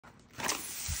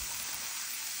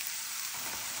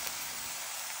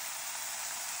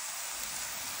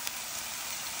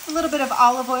A little bit of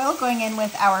olive oil going in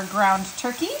with our ground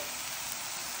turkey.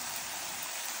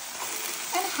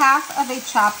 And half of a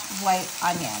chopped white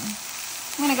onion.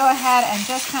 I'm gonna go ahead and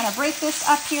just kind of break this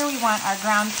up here. We want our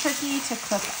ground turkey to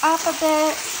cook up a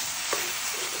bit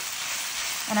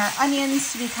and our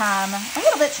onions to become a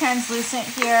little bit translucent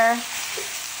here.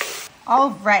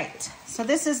 All right, so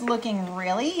this is looking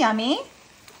really yummy.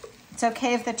 It's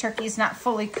okay if the turkey's not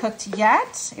fully cooked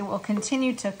yet. It will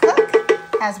continue to cook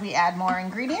as we add more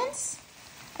ingredients.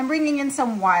 I'm bringing in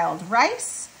some wild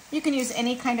rice. You can use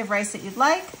any kind of rice that you'd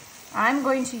like. I'm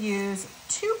going to use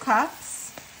 2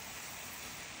 cups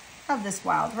of this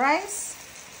wild rice.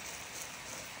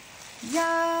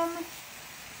 Yum.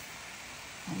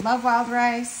 I love wild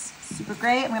rice, super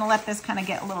great. I'm gonna let this kind of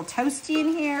get a little toasty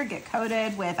in here, get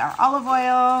coated with our olive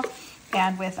oil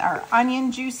and with our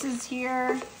onion juices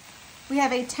here. We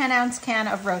have a 10-ounce can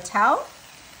of Rotel.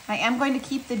 I am going to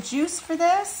keep the juice for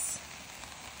this.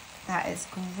 That is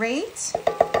great.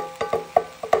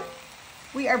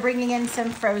 We are bringing in some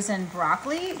frozen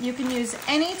broccoli. You can use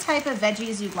any type of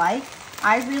veggies you'd like.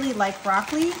 I really like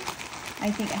broccoli. I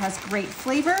think it has great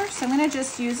flavor. So I'm gonna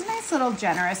just use a nice little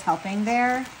generous helping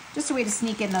there. Just a way to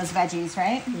sneak in those veggies,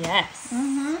 right? Yes.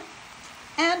 Mm-hmm.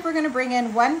 And we're gonna bring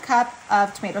in 1 cup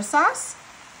of tomato sauce.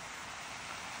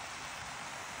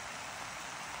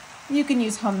 You can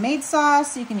use homemade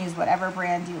sauce. You can use whatever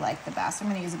brand you like the best. I'm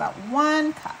gonna use about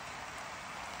 1 cup.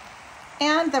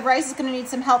 And the rice is gonna need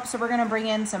some help, so we're gonna bring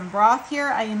in some broth here.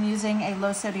 I am using a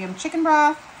low sodium chicken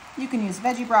broth. You can use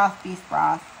veggie broth, beef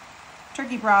broth,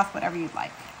 turkey broth, whatever you'd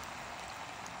like.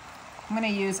 I'm gonna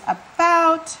use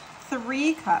about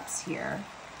 3 cups here.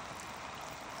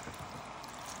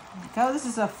 There we go. This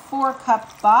is a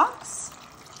 4-cup box.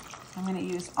 I'm gonna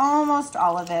use almost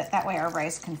all of it. That way our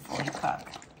rice can fully cook.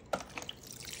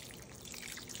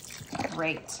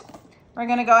 Great. We're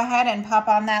gonna go ahead and pop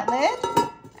on that lid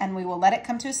and we will let it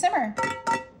come to a simmer.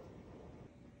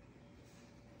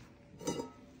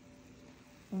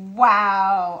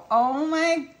 Wow, oh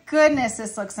my goodness,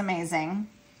 this looks amazing.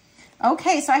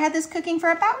 Okay, so I had this cooking for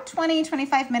about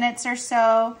 20-25 minutes or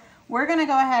so. We're gonna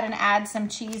go ahead and add some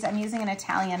cheese. I'm using an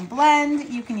Italian blend.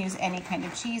 You can use any kind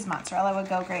of cheese. Mozzarella would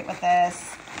go great with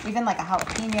this. Even like a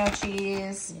jalapeno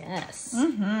cheese. Yes.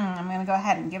 I'm gonna go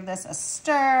ahead and give this a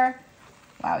stir.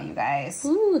 Wow, you guys.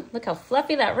 Ooh, look how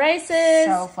fluffy that rice is.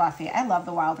 So fluffy. I love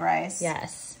the wild rice.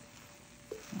 Yes.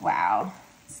 Wow.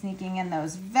 Sneaking in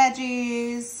those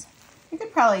veggies. You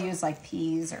could probably use like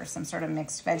peas or some sort of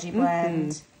mixed veggie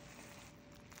blend.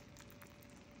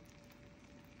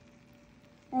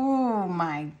 Oh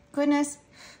my goodness.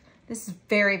 This is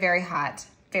very, very hot,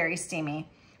 very steamy.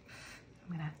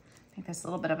 I'm gonna take this a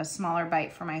little bit of a smaller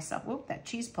bite for myself. Whoop, that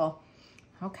cheese pull.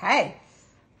 Okay.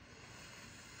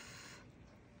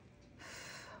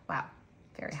 Wow,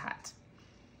 very hot.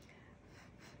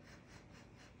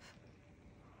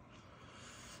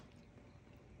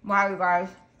 Wow, you guys.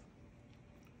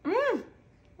 It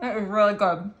is really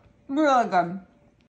good. Really good.